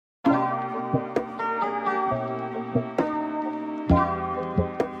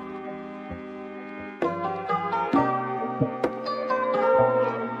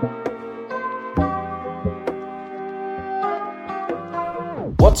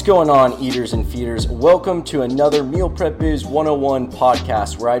What's going on, eaters and feeders? Welcome to another Meal Prep Biz 101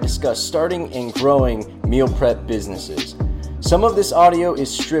 podcast where I discuss starting and growing meal prep businesses. Some of this audio is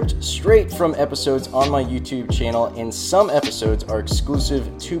stripped straight from episodes on my YouTube channel, and some episodes are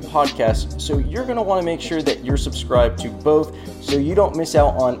exclusive to podcasts, so you're going to want to make sure that you're subscribed to both so you don't miss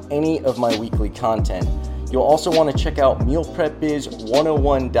out on any of my weekly content. You'll also want to check out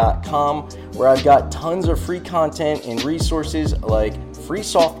mealprepbiz101.com, where I've got tons of free content and resources like free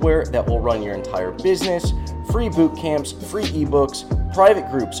software that will run your entire business, free boot camps, free ebooks, private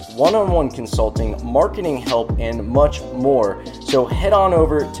groups, one-on-one consulting, marketing help, and much more. So head on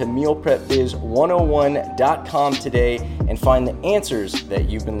over to mealprepbiz101.com today and find the answers that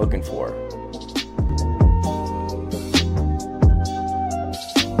you've been looking for.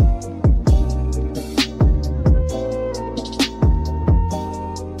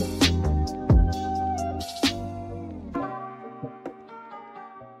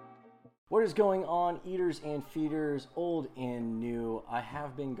 What is going on, eaters and feeders, old and new? I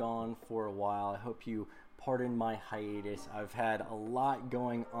have been gone for a while. I hope you pardon my hiatus. I've had a lot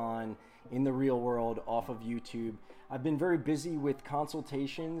going on in the real world off of YouTube. I've been very busy with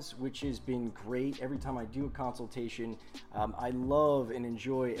consultations, which has been great. Every time I do a consultation, I love and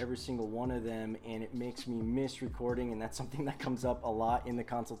enjoy every single one of them, and it makes me miss recording, and that's something that comes up a lot in the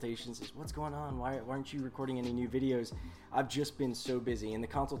consultations is, what's going on? Why aren't you recording any new videos? I've just been so busy, and the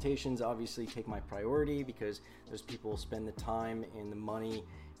consultations obviously take my priority because those people spend the time and the money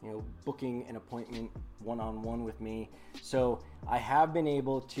booking an appointment one-on-one with me. So I have been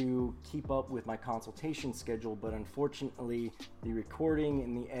able to keep up with my consultation schedule, but unfortunately the recording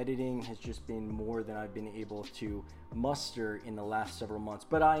and the editing has just been more than I've been able to muster in the last several months.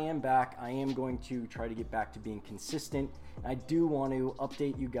 But I am back. I am going to try to get back to being consistent. I do want to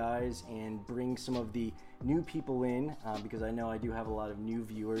update you guys and bring some of the new people in because I know I do have a lot of new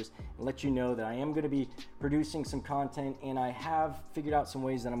viewers, and let you know that I am going to be producing some content, and I have figured out some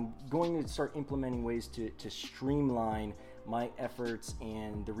ways that I'm going to start implementing ways to streamline my efforts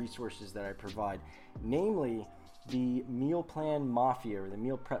and the resources that I provide, namely the meal plan mafia or the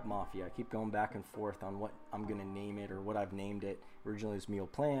meal prep mafia. I keep going back and forth on what I'm going to name it or what I've named it. Originally it was meal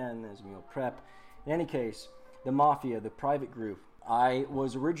plan, there's meal prep. In any case, the mafia, the private group. I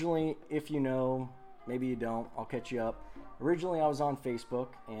was originally, if you know, maybe you don't, I'll catch you up. Originally I was on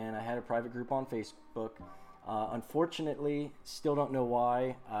Facebook and I had a private group on Facebook. Unfortunately, still don't know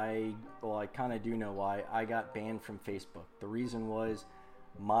why. I kind of do know why. I got banned from Facebook. The reason was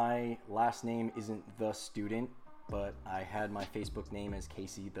my last name isn't The Student, but I had my Facebook name as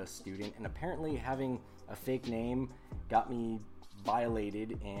Casey The Student, and apparently having a fake name got me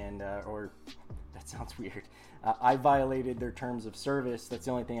violated, and or that sounds weird. I violated their terms of service. That's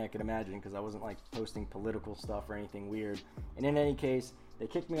the only thing I could imagine, because I wasn't posting political stuff or anything weird. And in any case, they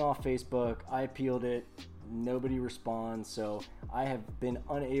kicked me off Facebook. I appealed it. Nobody responds, so I have been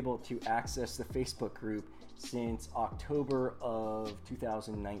unable to access the Facebook group since October of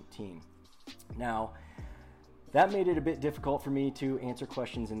 2019. Now, that made it a bit difficult for me to answer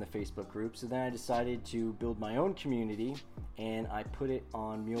questions in the Facebook group, so then I decided to build my own community, and I put it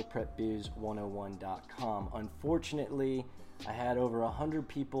on mealprepbiz101.com. Unfortunately, I had over 100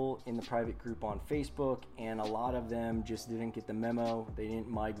 people in the private group on Facebook, and a lot of them just didn't get the memo. They didn't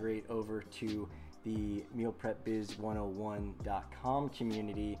migrate over to the mealprepbiz101.com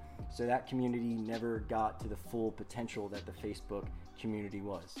community, so that community never got to the full potential that the Facebook community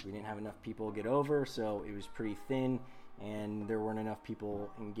was. We didn't have enough people get over, so it was pretty thin, and there weren't enough people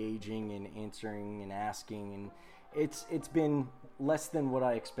engaging and answering and asking, and it's been less than what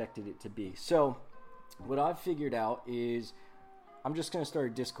I expected it to be. So what I've figured out is I'm just going to start a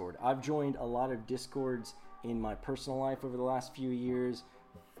Discord. I've joined a lot of Discords in my personal life over the last few years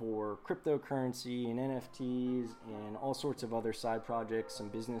for cryptocurrency and NFTs and all sorts of other side projects, some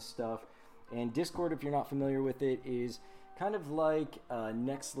business stuff. And Discord, if you're not familiar with it, is kind of like a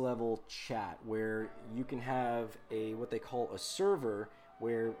next level chat where you can have what they call a server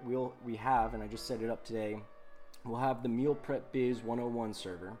where we have, and I just set it up today, we'll have the Meal Prep Biz 101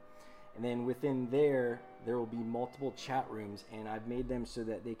 server. And then within there will be multiple chat rooms, and I've made them so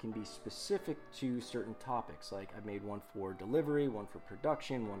that they can be specific to certain topics. Like I've made one for delivery, one for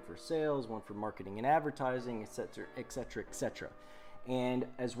production, one for sales, one for marketing and advertising, etc., etc., etc. And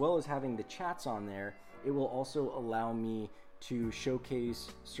as well as having the chats on there, it will also allow me to showcase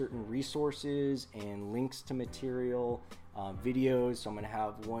certain resources and links to material, videos. So I'm going to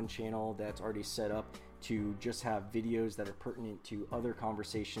have one channel that's already set up to just have videos that are pertinent to other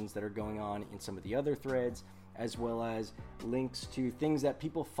conversations that are going on in some of the other threads, as well as links to things that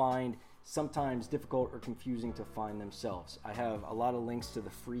people find sometimes difficult or confusing to find themselves. I have a lot of links to the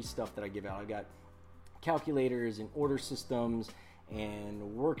free stuff that I give out. I got calculators and order systems and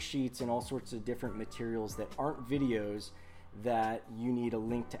worksheets and all sorts of different materials that aren't videos that you need a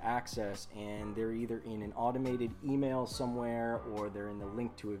link to access, and they're either in an automated email somewhere, or they're in the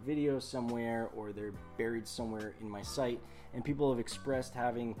link to a video somewhere, or they're buried somewhere in my site. And people have expressed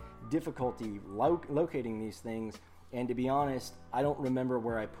having difficulty locating these things, and to be honest, I don't remember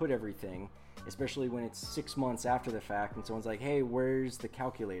where I put everything, especially when it's 6 months after the fact and someone's like, hey, where's the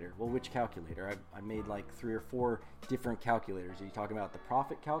calculator? Well, which calculator? I made like 3 or 4 different calculators. Are you talking about the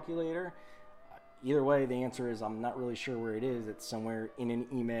profit calculator? Either way, the answer is I'm not really sure where it is. It's somewhere in an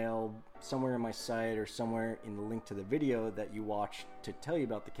email, somewhere in my site, or somewhere in the link to the video that you watch to tell you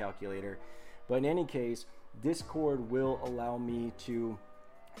about the calculator. But in any case, Discord will allow me to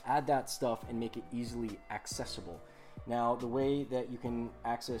add that stuff and make it easily accessible. Now, the way that you can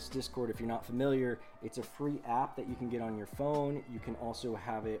access Discord, if you're not familiar, it's a free app that you can get on your phone. You can also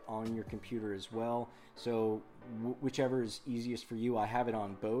have it on your computer as well. So whichever is easiest for you. I have it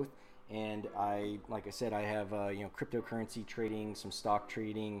on both. And like I said, I have cryptocurrency trading, some stock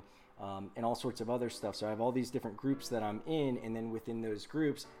trading, and all sorts of other stuff. So I have all these different groups that I'm in, and then within those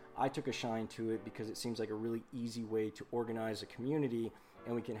groups, I took a shine to it because it seems like a really easy way to organize a community.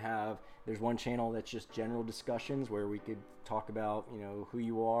 And we can there's one channel that's just general discussions where we could talk about, who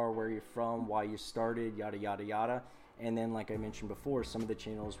you are, where you're from, why you started, yada, yada, yada. And then, like I mentioned before, some of the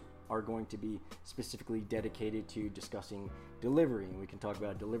channels are going to be specifically dedicated to discussing delivery. And we can talk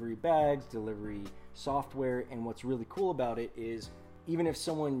about delivery bags, delivery software, and what's really cool about it is even if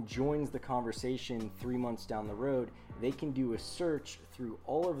someone joins the conversation 3 months down the road, they can do a search through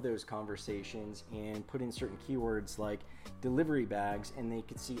all of those conversations and put in certain keywords like delivery bags, and they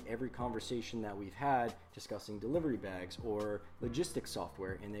could see every conversation that we've had discussing delivery bags or logistics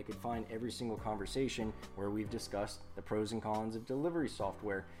software, and they could find every single conversation where we've discussed the pros and cons of delivery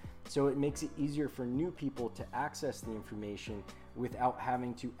software. So it makes it easier for new people to access the information without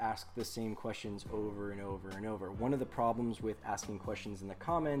having to ask the same questions over and over and over. One of the problems with asking questions in the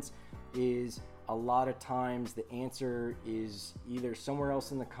comments is a lot of times the answer is either somewhere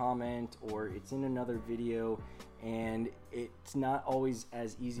else in the comment or it's in another video, and it's not always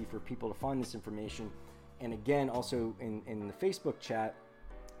as easy for people to find this information. And again, also in the Facebook chat,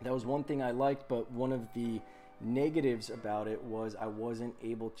 that was one thing I liked, but one of the negatives about it was I wasn't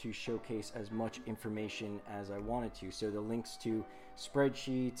able to showcase as much information as I wanted to. So the links to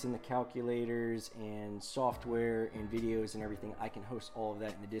spreadsheets and the calculators and software and videos and everything, I can host all of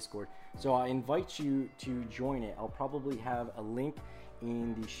that in the Discord. So I invite you to join it. I'll probably have a link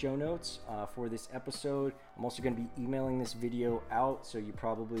in the show notes for this episode. I'm also going to be emailing this video out, so you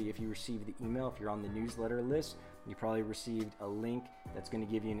probably, if you receive the email, if you're on the newsletter list, you probably received a link that's going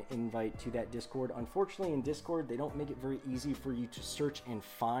to give you an invite to that Discord. Unfortunately, in Discord, they don't make it very easy for you to search and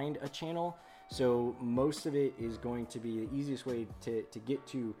find a channel. So most of it is going to be the easiest way to get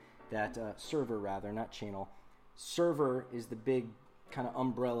to that server, rather, not channel. Server is the big kind of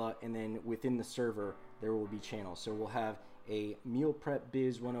umbrella, and then within the server, there will be channels. So we'll have a Meal Prep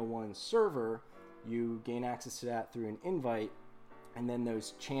Biz 101 server. You gain access to that through an invite. And then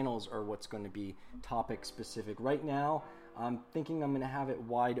those channels are what's going to be topic specific. Right now, I'm thinking I'm going to have it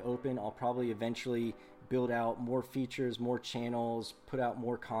wide open. I'll probably eventually build out more features, more channels, put out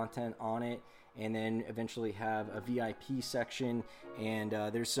more content on it, and then eventually have a VIP section. And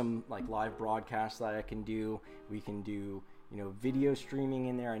there's some like live broadcasts that I can do. We can do video streaming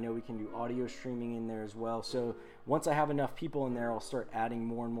in there. I know we can do audio streaming in there as well. So once I have enough people in there, I'll start adding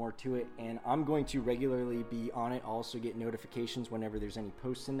more and more to it, and I'm going to regularly be on it. I'll also get notifications whenever there's any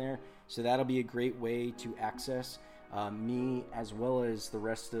posts in there. So that'll be a great way to access me as well as the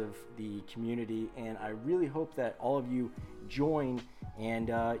rest of the community. And I really hope that all of you join. And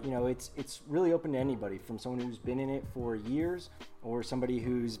it's really open to anybody, from someone who's been in it for years or somebody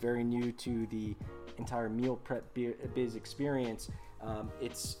who's very new to the entire meal prep biz experience.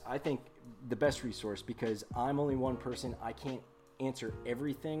 It's, I think, the best resource because I'm only one person. I can't answer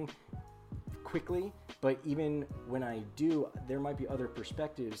everything quickly, but even when I do, there might be other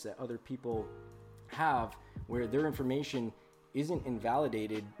perspectives that other people have where their information isn't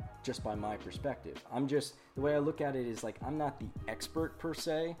invalidated just by my perspective. The way I look at it is like, I'm not the expert per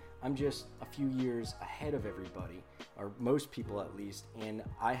se. I'm just a few years ahead of everybody, or most people at least, and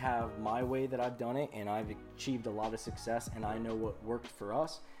I have my way that I've done it, and I've achieved a lot of success, and I know what worked for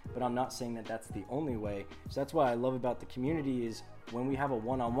us, but I'm not saying that that's the only way. So that's what I love about the community is when we have a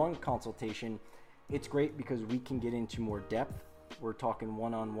one-on-one consultation, it's great because we can get into more depth we're talking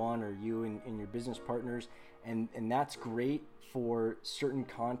one-on-one, or you and your business partners, and that's great for certain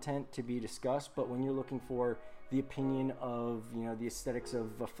content to be discussed. But when you're looking for the opinion of, the aesthetics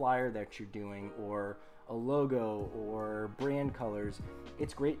of a flyer that you're doing, or a logo, or brand colors,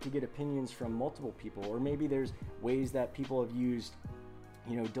 it's great to get opinions from multiple people. Or maybe there's ways that people have used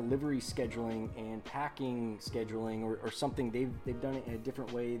delivery scheduling and packing scheduling, or something they've done it in a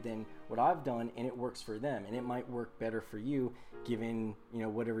different way than what I've done, and it works for them, and it might work better for you given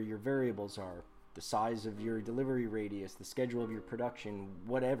whatever your variables are, the size of your delivery radius, the schedule of your production,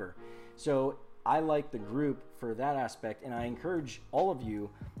 whatever. So I like the group for that aspect, and I encourage all of you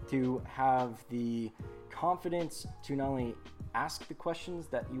to have the confidence to not only ask the questions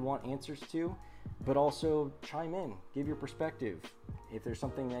that you want answers to, but also chime in, give your perspective. If there's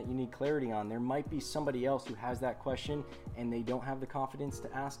something that you need clarity on, there might be somebody else who has that question and they don't have the confidence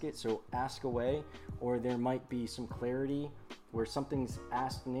to ask it, so ask away. Or there might be some clarity where something's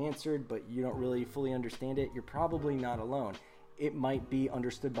asked and answered, but you don't really fully understand it. You're probably not alone. It might be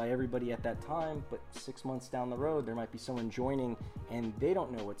understood by everybody at that time, but 6 months down the road, there might be someone joining and they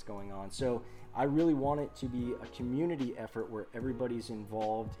don't know what's going on. So I really want it to be a community effort where everybody's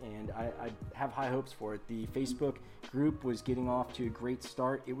involved, and I have high hopes for it. The Facebook group was getting off to a great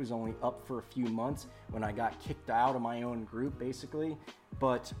start. It was only up for a few months when I got kicked out of my own group, basically.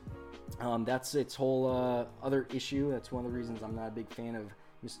 But that's its whole other issue. That's one of the reasons I'm not a big fan of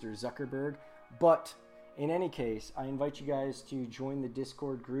Mr. Zuckerberg. But in any case, I invite you guys to join the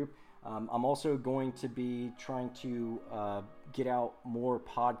Discord group. I'm also going to be trying to get out more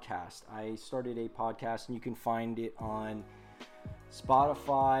podcasts. I started a podcast, and you can find it on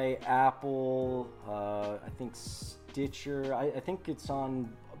Spotify, Apple, I think Stitcher. I think it's on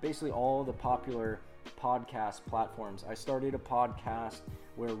basically all the popular podcast platforms. I started a podcast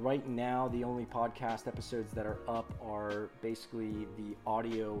where right now the only podcast episodes that are up are basically the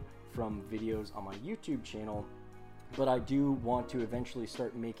audio from videos on my YouTube channel, but I do want to eventually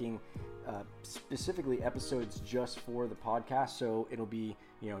start making specifically episodes just for the podcast. So it'll be,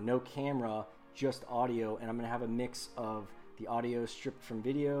 no camera, just audio, and I'm going to have a mix of the audio stripped from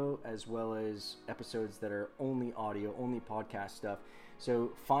video as well as episodes that are only audio, only podcast stuff.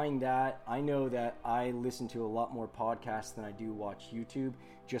 So find that. I know that I listen to a lot more podcasts than I do watch YouTube,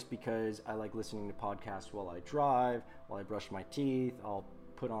 just because I like listening to podcasts while I drive, while I brush my teeth. I'll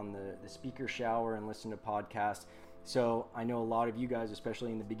put on the speaker shower and listen to podcasts. So I know a lot of you guys,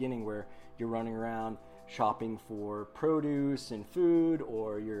 especially in the beginning, where you're running around shopping for produce and food,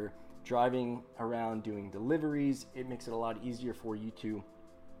 or you're driving around doing deliveries, it makes it a lot easier for you to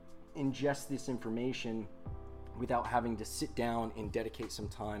ingest this information without having to sit down and dedicate some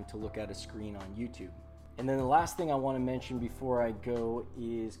time to look at a screen on YouTube. And then the last thing I want to mention before I go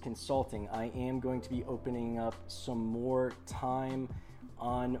is consulting. I am going to be opening up some more time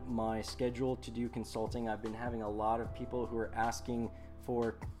on my schedule to do consulting. I've been having a lot of people who are asking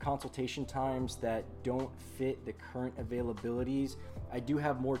for consultation times that don't fit the current availabilities. I do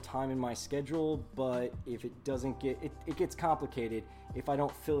have more time in my schedule, but if it doesn't it gets complicated. If I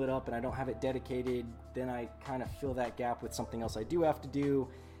don't fill it up and I don't have it dedicated, then I kind of fill that gap with something else I do have to do.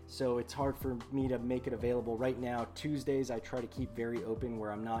 So it's hard for me to make it available right now. Tuesdays I try to keep very open,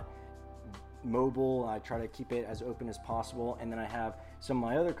 where I'm not mobile. I try to keep it as open as possible. And then I have some of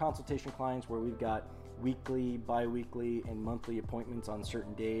my other consultation clients where we've got weekly, bi-weekly, and monthly appointments on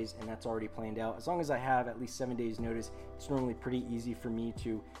certain days, and that's already planned out. As long as I have at least 7 days notice, it's normally pretty easy for me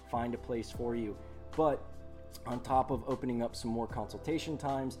to find a place for you. But on top of opening up some more consultation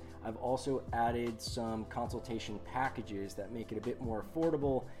times, I've also added some consultation packages that make it a bit more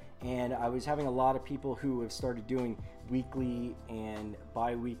affordable. And I was having a lot of people who have started doing weekly and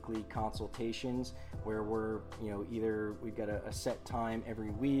bi-weekly consultations, where we're, either we've got a set time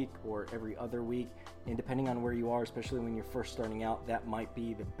every week or every other week. And depending on where you are, especially when you're first starting out, that might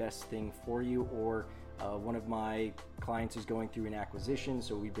be the best thing for you. Or one of my clients is going through an acquisition,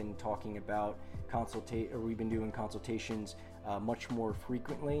 so we've been talking about we've been doing consultations much more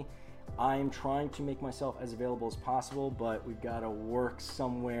frequently. I'm trying to make myself as available as possible, but we've got to work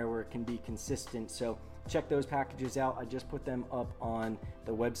somewhere where it can be consistent. So check those packages out. I just put them up on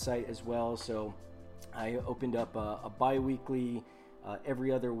the website as well. So I opened up a bi-weekly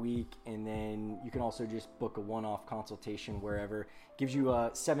every other week, and then you can also just book a one-off consultation wherever. Gives you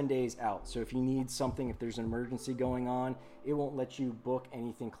 7 days out. So if you need something, if there's an emergency going on, it won't let you book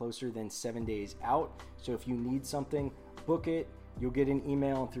anything closer than 7 days out. So if you need something, book it. You'll get an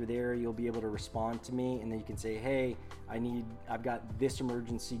email, and through there you'll be able to respond to me, and then you can say, hey, I've got this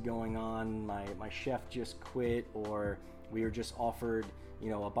emergency going on, my chef just quit, or we were just offered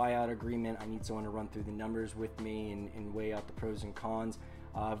a buyout agreement, I need someone to run through the numbers with me and weigh out the pros and cons.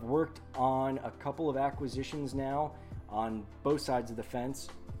 I've worked on a couple of acquisitions now on both sides of the fence,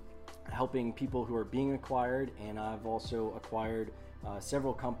 helping people who are being acquired, and I've also acquired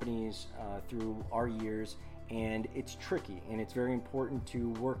several companies through our years, and it's tricky, and it's very important to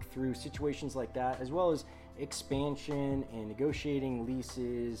work through situations like that, as well as expansion and negotiating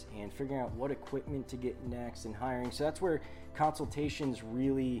leases and figuring out what equipment to get next and hiring. So that's where consultations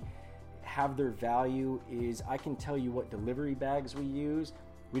really have their value. Is I can tell you what delivery bags we use.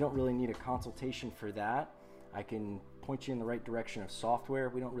 We don't really need a consultation for that. I can point you in the right direction of software.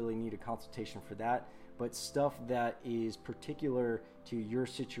 We don't really need a consultation for that. But stuff that is particular to your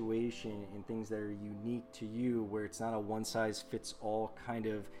situation and things that are unique to you, where it's not a one-size-fits-all kind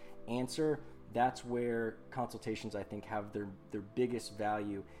of answer, that's where consultations, I think, have their biggest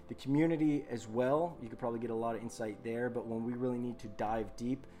value. The community as well, you could probably get a lot of insight there, but when we really need to dive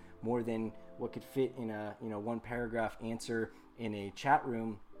deep, more than what could fit in a one paragraph answer in a chat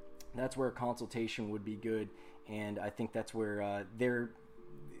room, that's where a consultation would be good. And I think that's where they're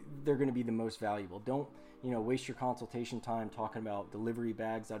going to be the most valuable. Don't waste your consultation time talking about delivery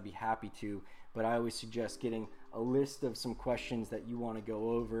bags. I'd be happy to, but I always suggest getting a list of some questions that you want to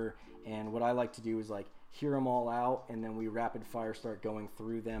go over. And what I like to do is hear them all out, and then we rapid fire start going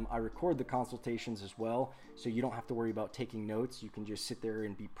through them. I record the consultations as well, so you don't have to worry about taking notes. You can just sit there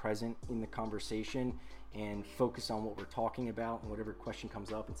and be present in the conversation and focus on what we're talking about, and whatever question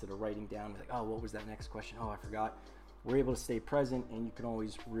comes up, instead of writing down oh, what was that next question? Oh, I forgot. We're able to stay present, and you can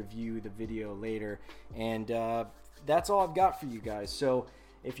always review the video later. And that's all I've got for you guys. So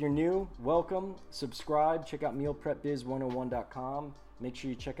if you're new, welcome, subscribe, check out mealprepbiz101.com. Make sure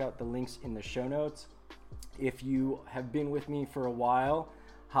you check out the links in the show notes. If you have been with me for a while,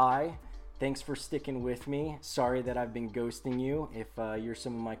 hi, thanks for sticking with me. Sorry that I've been ghosting you. If you're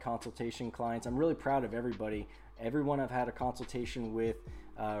some of my consultation clients, I'm really proud of everybody. Everyone I've had a consultation with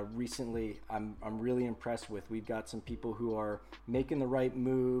recently, I'm really impressed with. We've got some people who are making the right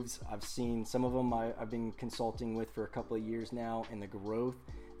moves. I've seen some of them I've been consulting with for a couple of years now, and the growth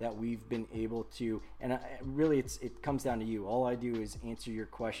that we've been able to, and really it comes down to you. All I do is answer your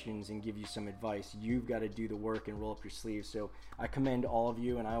questions and give you some advice. You've got to do the work and roll up your sleeves. So I commend all of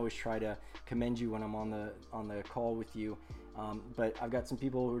you, and I always try to commend you when I'm on the call with you. But I've got some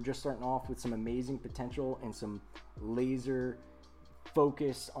people who are just starting off with some amazing potential and some laser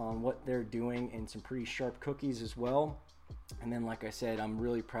focus on what they're doing, and some pretty sharp cookies as well. And then, like I said, I'm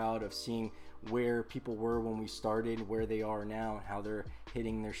really proud of seeing where people were when we started, where they are now, and how they're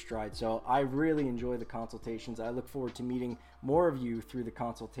hitting their stride. So I really enjoy the consultations. I look forward to meeting more of you through the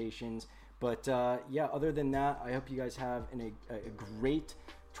consultations. But yeah, other than that, I hope you guys have a great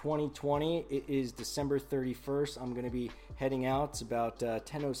 2020. It is December 31st. I'm going to be heading out. It's about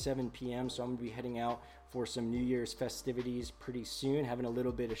 10:07 p.m. So I'm going to be heading out for some New Year's festivities pretty soon, having a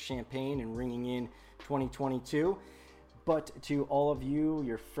little bit of champagne and ringing in 2022. But to all of you,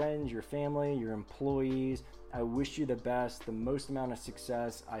 your friends, your family, your employees, I wish you the best, the most amount of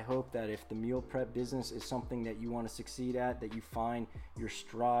success. I hope that if the meal prep business is something that you want to succeed at, that you find your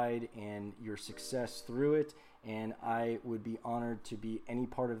stride and your success through it. And I would be honored to be any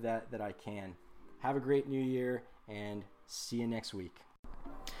part of that I can. Have a great new year, and see you next week.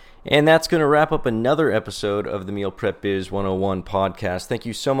 And that's going to wrap up another episode of the Meal Prep Biz 101 podcast. Thank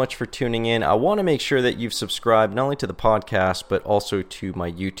you so much for tuning in. I want to make sure that you've subscribed not only to the podcast, but also to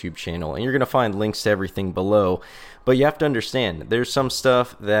my YouTube channel. And you're going to find links to everything below. But you have to understand, there's some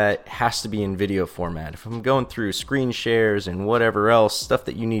stuff that has to be in video format. If I'm going through screen shares and whatever else, stuff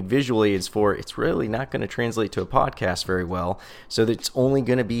that you need visual aids for, it's really not going to translate to a podcast very well. So it's only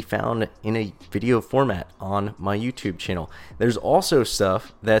going to be found in a video format on my YouTube channel. There's also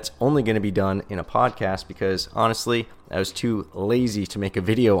stuff that's only going to be done in a podcast because, honestly, I was too lazy to make a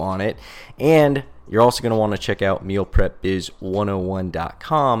video on it. And you're also going to want to check out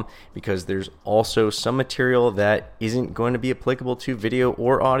mealprepbiz101.com because there's also some material that isn't going to be applicable to video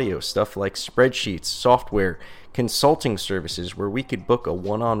or audio, stuff like spreadsheets, software, consulting services where we could book a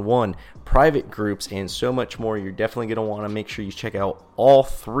one-on-one, private groups, and so much more. You're definitely going to want to make sure you check out all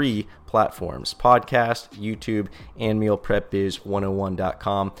three platforms: podcast, YouTube, and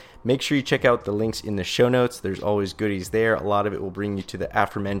mealprepbiz101.com. Make sure you check out the links in the show notes. There's always goodies there. A lot of it will bring you to the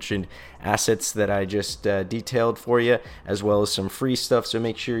aforementioned assets that I just detailed for you, as well as some free stuff. So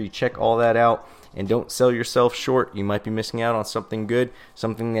make sure you check all that out. And don't sell yourself short. You might be missing out on something good,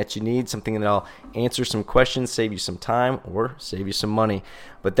 something that you need, something that'll answer some questions, save you some time, or save you some money.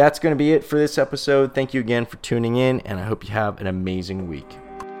 But that's going to be it for this episode. Thank you again for tuning in, and I hope you have an amazing week.